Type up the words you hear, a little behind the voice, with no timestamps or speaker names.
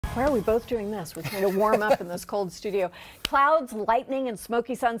Why are we both doing this? We're trying to warm up in this cold studio. Clouds, lightning, and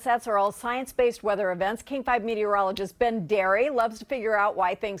smoky sunsets are all science-based weather events. King 5 meteorologist Ben Dery loves to figure out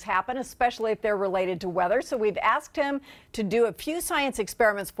why things happen, especially if they're related to weather. So we've asked him to do a few science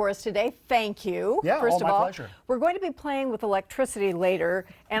experiments for us today. Thank you. Yeah, First of my all, pleasure. We're going to be playing with electricity later,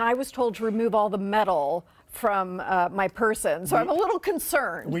 and I was told to remove all the metal from my person, so I'm a little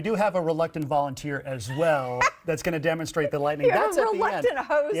concerned. We do have a reluctant volunteer as well that's going to demonstrate the lightning. You're That's a at the end. reluctant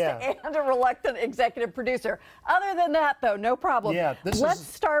host and a reluctant executive producer. Other than that, though, no problem. Yeah, Let's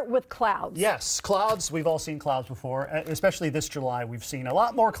start with clouds. Yes, clouds. We've all seen clouds before, especially this July. We've seen a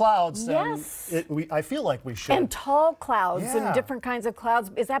lot more clouds than I feel like we should. And tall clouds and different kinds of clouds.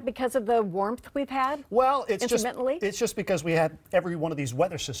 Is that because of the warmth we've had? Well, it's just because we had every one of these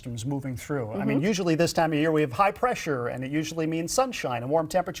weather systems moving through. I mean, usually this time of year we have high pressure, and it usually means sunshine and warm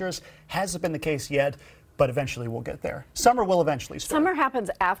temperatures. Hasn't been the case yet, but eventually we'll get there. Summer will eventually start. Summer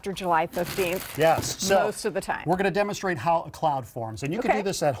happens after July 15th. Yes. So most of the time. We're going to demonstrate how a cloud forms. And you can do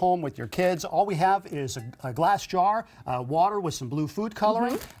this at home with your kids. All we have is a glass jar, water with some blue food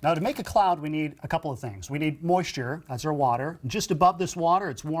coloring. Now, to make a cloud, we need a couple of things. We need moisture, that's our water. Just above this water,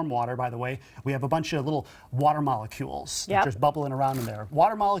 it's warm water, by the way, we have a bunch of little water molecules just bubbling around in there.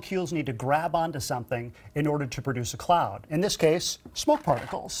 Water molecules need to grab onto something in order to produce a cloud. In this case, smoke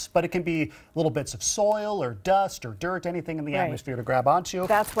particles. But it can be little bits of soil or dust or dirt, anything in the atmosphere to grab onto.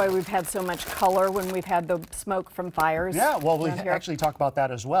 That's why we've had so much color when we've had the smoke from fires. Yeah, well, we actually talk about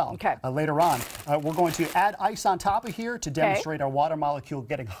that as well later on. We're going to add ice on top of here to demonstrate our water molecule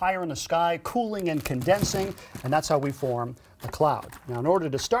getting higher in the sky, cooling and condensing, and that's how we form a cloud. Now, in order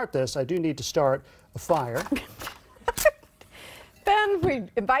to start this, I do need to start a fire. Ben, we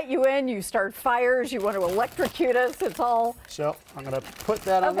invite you in, you start fires, you want to electrocute us, it's all... So I'm going to put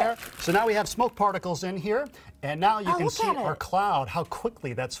that on there. So now we have smoke particles in here, and now you can see our cloud, how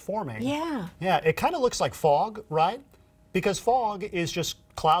quickly that's forming. Yeah. Yeah, it kind of looks like fog, right? Because fog is just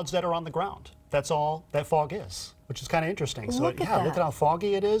clouds that are on the ground. That's all that fog is, which is kind of interesting. So look at how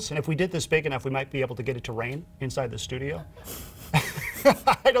foggy it is. And if we did this big enough, we might be able to get it to rain inside the studio.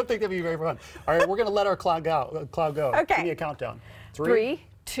 I don't think that'd be very fun. All right, we're going to let our cloud go. Okay. Give me a countdown. 3,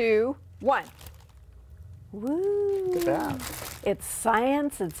 2, 1. Woo. Look at that. It's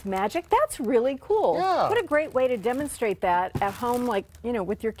science, it's magic. That's really cool. Yeah. What a great way to demonstrate that at home, like, you know,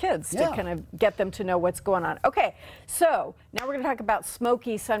 with your kids to kind of get them to know what's going on. Okay, so now we're going to talk about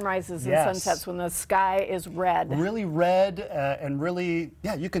smoky sunrises and sunsets when the sky is red. Really red and really,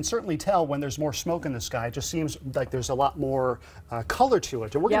 you can certainly tell when there's more smoke in the sky. It just seems like there's a lot more color to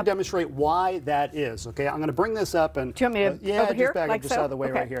it. And we're going to demonstrate why that is, okay? I'm going to bring this up and... Do you want me to over here? Like just out of the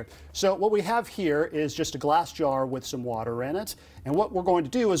way right here. So what we have here is just a glass jar with some water in it. And what we're going to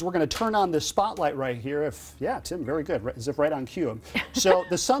do is we're going to turn on this spotlight right here. Tim, very good, as if right on cue. So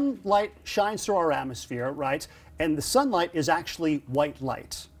the sunlight shines through our atmosphere, right? And the sunlight is actually white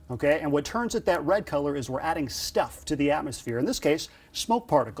light, okay? And what turns it that red color is we're adding stuff to the atmosphere. In this case, smoke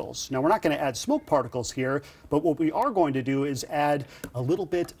particles. Now, we're not going to add smoke particles here, but what we are going to do is add a little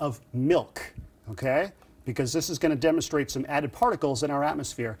bit of milk, okay? Because this is going to demonstrate some added particles in our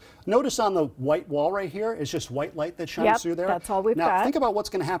atmosphere. Notice on the white wall right here, it's just white light that shines through there. That's all we've got. Now, think about what's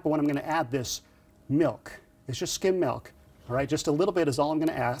going to happen when I'm going to add this milk. It's just skim milk, all right? Just a little bit is all I'm going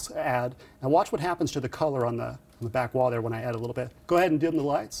to add. Now, watch what happens to the color on the back wall there when I add a little bit. Go ahead and dim the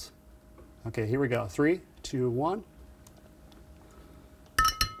lights. Okay, here we go. 3, 2, 1.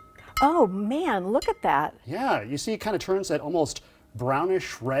 Oh, man, look at that. Yeah, you see it kind of turns that almost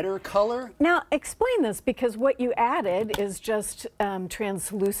brownish redder color. Now explain this, because what you added is just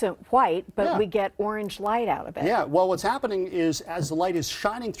translucent white, but we get orange light out of it. Yeah, well, what's happening is as the light is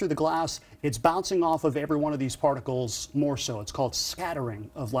shining through the glass, it's bouncing off of every one of these particles more so. It's called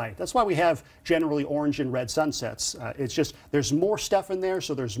scattering of light. That's why we have generally orange and red sunsets. It's just there's more stuff in there,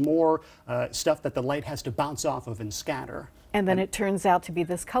 so there's more stuff that the light has to bounce off of and scatter. And then it turns out to be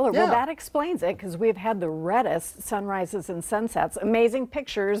this color. Well, that explains it, because we've had the reddest sunrises and sunsets. Amazing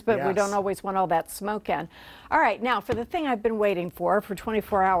pictures, but we don't always want all that smoke in. All right, now for the thing I've been waiting for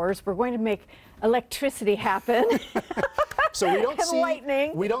 24 hours, we're going to make electricity happen. So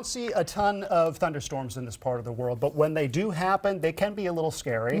lightning. We don't see a ton of thunderstorms in this part of the world, but when they do happen, they can be a little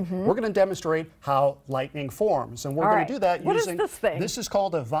scary. We're going to demonstrate how lightning forms, and we're going to do that using this thing? This is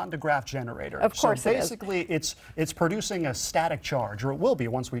called a Van de Graaff generator. Of course, so basically, it's producing a static charge, or it will be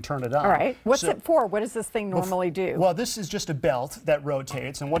once we turn it on. All right. What's it for? What does this thing normally do? Well, this is just a belt that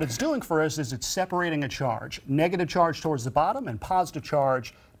rotates, and what it's doing for us is it's separating a charge. Negative charge towards the bottom and positive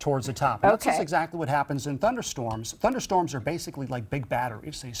charge towards the top. And that's exactly what happens in thunderstorms. Thunderstorms are basically like big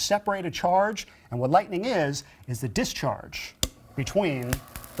batteries. They separate a charge, and what lightning is the discharge between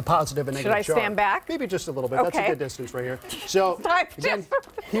the positive and negative charge. Should I stand back? Maybe just a little bit. That's a good distance right here. So again,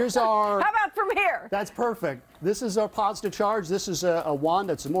 here's our... How about from here? That's perfect. This is our positive charge. This is a wand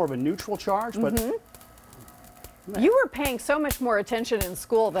that's more of a neutral charge, but... You were paying so much more attention in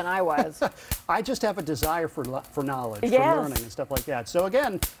school than I was. I just have a desire for knowledge, Yes. for learning and stuff like that. So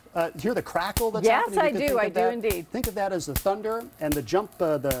again, hear the crackle that's Yes, happening? I do indeed. Think of that as the thunder, and the jump,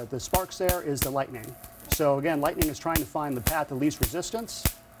 the sparks there is the lightning. So again, lightning is trying to find the path of least resistance,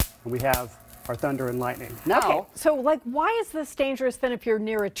 and we have our thunder and lightning. Now, okay, so like, why is this dangerous then if you're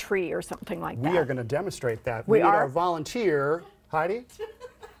near a tree or something like that? we are going to demonstrate that. We need are? our volunteer, Heidi.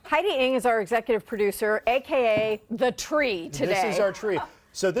 Heidi Ng is our executive producer, AKA the tree today. This is our tree.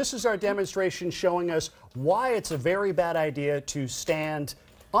 So this is our demonstration showing us why it's a very bad idea to stand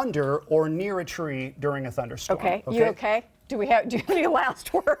under or near a tree during a thunderstorm. Okay, you okay? Do you have any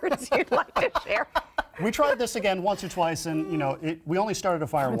last words you'd like to share? We tried this again once or twice, and you know, we only started a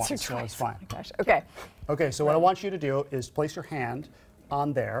fire once, so it's fine. Oh my gosh. Okay. Okay, so what I want you to do is place your hand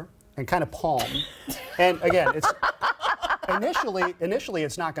on there and kind of palm. And again, it's initially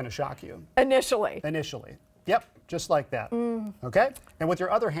it's not going to shock you. Initially. Yep, just like that. Okay? And with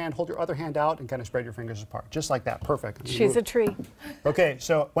your other hand, hold your other hand out and kind of spread your fingers apart. Just like that. Perfect. She's a tree. Okay,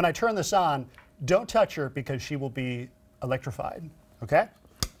 so when I turn this on, don't touch her because she will be electrified. Okay?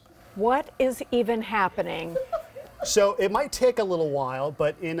 What is even happening? So it might take a little while,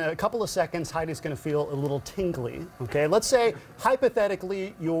 but in a couple of seconds, Heidi's going to feel a little tingly. Okay? Let's say,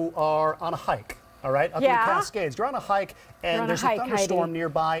 hypothetically, you are on a hike. All right, up in the Cascades. You're on a hike, and there's a thunderstorm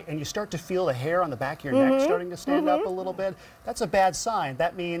nearby, and you start to feel the hair on the back of your neck starting to stand up a little bit. That's a bad sign.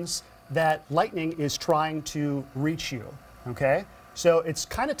 That means that lightning is trying to reach you, okay? So it's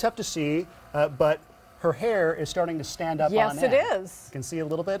kind of tough to see, but her hair is starting to stand up on end. Yes, it is. You can see a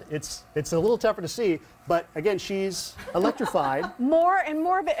little bit. It's a little tougher to see, but again, she's electrified. More and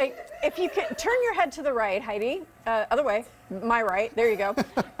more of it. If you can turn your head to the right, Heidi, other way, my right, there you go.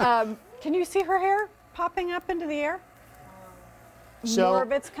 Can you see her hair popping up into the air? So, more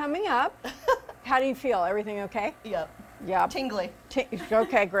of it's coming up. How do you feel? Everything okay? Yep. Yeah. Tingly.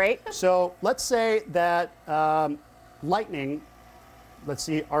 Okay, great. So let's say that lightning, let's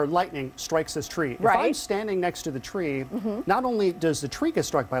see, our lightning strikes this tree. If I'm standing next to the tree, not only does the tree get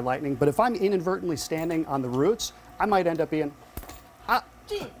struck by lightning, but if I'm inadvertently standing on the roots, I might end up being, I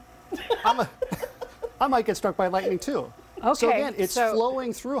might get struck by lightning too. Okay, so again, it's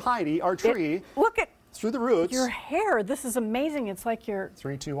flowing through Heidi, our tree, look at through the roots. Your hair, this is amazing. It's like you're...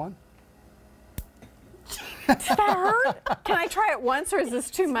 3, 2, 1. Does that hurt? Can I try it once, or is this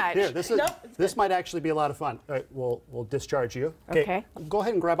too much? Here, this might actually be a lot of fun. All right, we'll discharge you. Okay. Go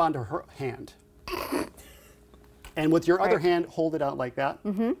ahead and grab onto her hand. And with your other hand, hold it out like that.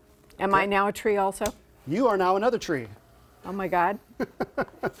 Am I now a tree also? You are now another tree. Oh my God.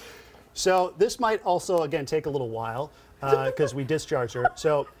 So this might also, again, take a little while because we discharged her.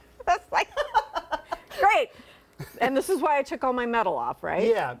 So that's like great. And this is why I took all my metal off, right?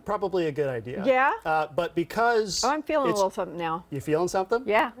 Yeah, probably a good idea. Yeah? But because... Oh, I'm feeling a little something now. You feeling something?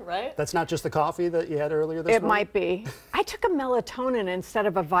 Yeah. Right? That's not just the coffee that you had earlier this morning? It might be. I took a melatonin instead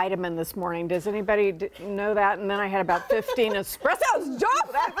of a vitamin this morning. Does anybody know that? And then I had about 15 espressos.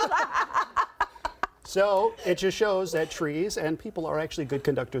 So it just shows that trees and people are actually good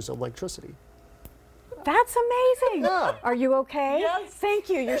conductors of electricity. That's amazing. Yeah. Are you okay? Yes. Thank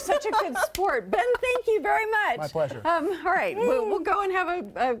you. You're such a good sport. Ben, thank you very much. My pleasure. All right. We'll go and have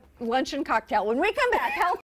a lunch and cocktail. When we come back, health.